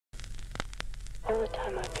All the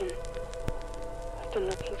time I've been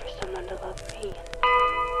looking for someone to love me,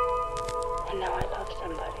 and now I love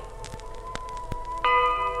somebody,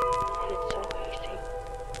 and it's so easy.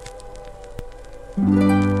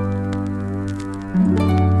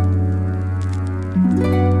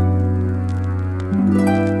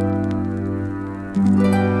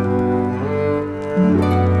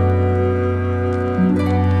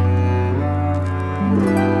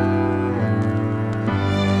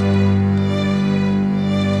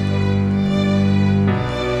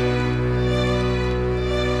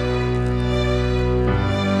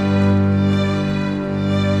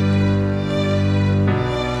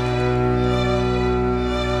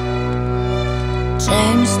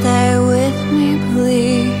 James, stay with me,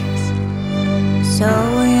 please. So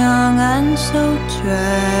young and so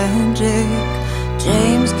tragic.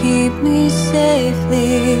 James, keep me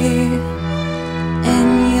safely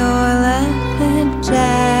in your leather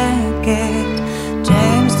jacket.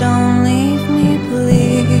 James, don't leave me,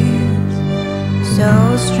 please. So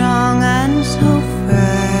strong and so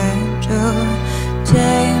fragile.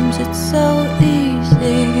 James, it's so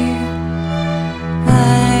easy,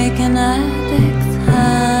 like an addict's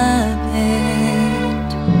habit.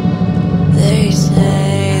 They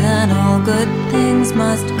say that all good things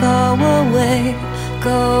must go away,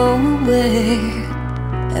 go away.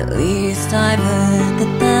 At least I've heard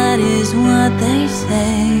that that is what they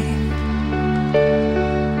say.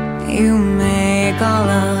 You make all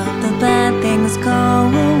of the bad things go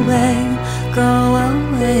away, go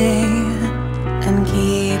away, and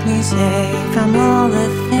keep me safe from all the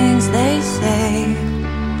things they say.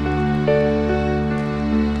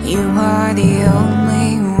 You are the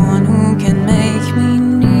only one who can make me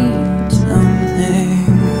need something.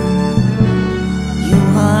 You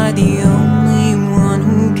are the only one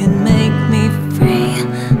who can make me free,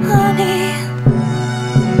 honey.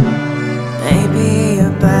 Baby,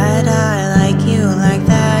 you're bad, I like you like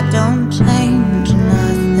that, don't change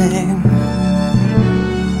nothing.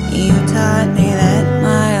 You taught me that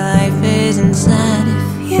my life isn't sad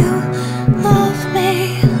if you love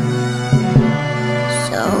me.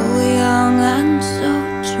 So young and so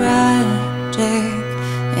tragic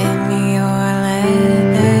in your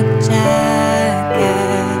leather jacket.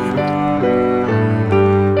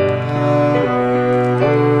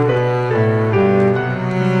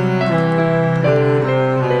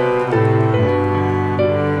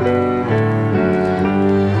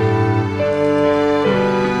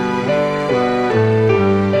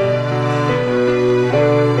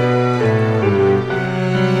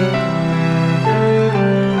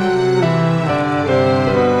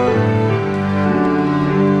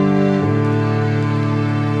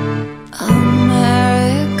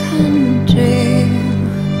 American dream,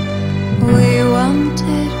 we want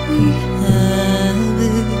it, we have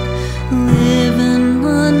it. Living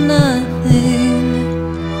on nothing.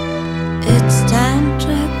 It's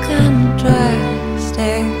tantric and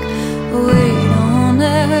drastic. We don't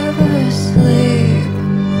ever sleep,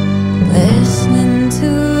 listening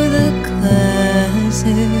to the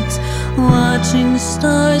classics, watching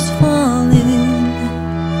stars falling.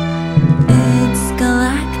 It's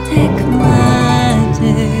galactic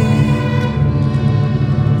magic.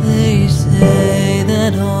 They say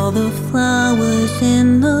that all the flowers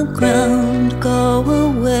in the ground go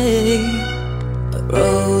away, but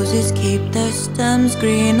roses keep their stems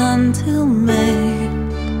green until May.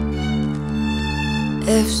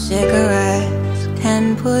 If cigarettes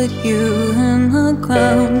can put you in the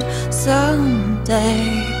ground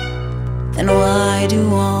someday, then why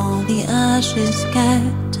do all the ashes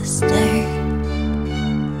get to stay?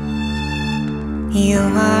 You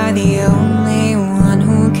are the only one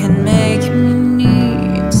who can make me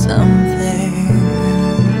need something.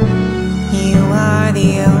 You are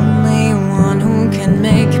the only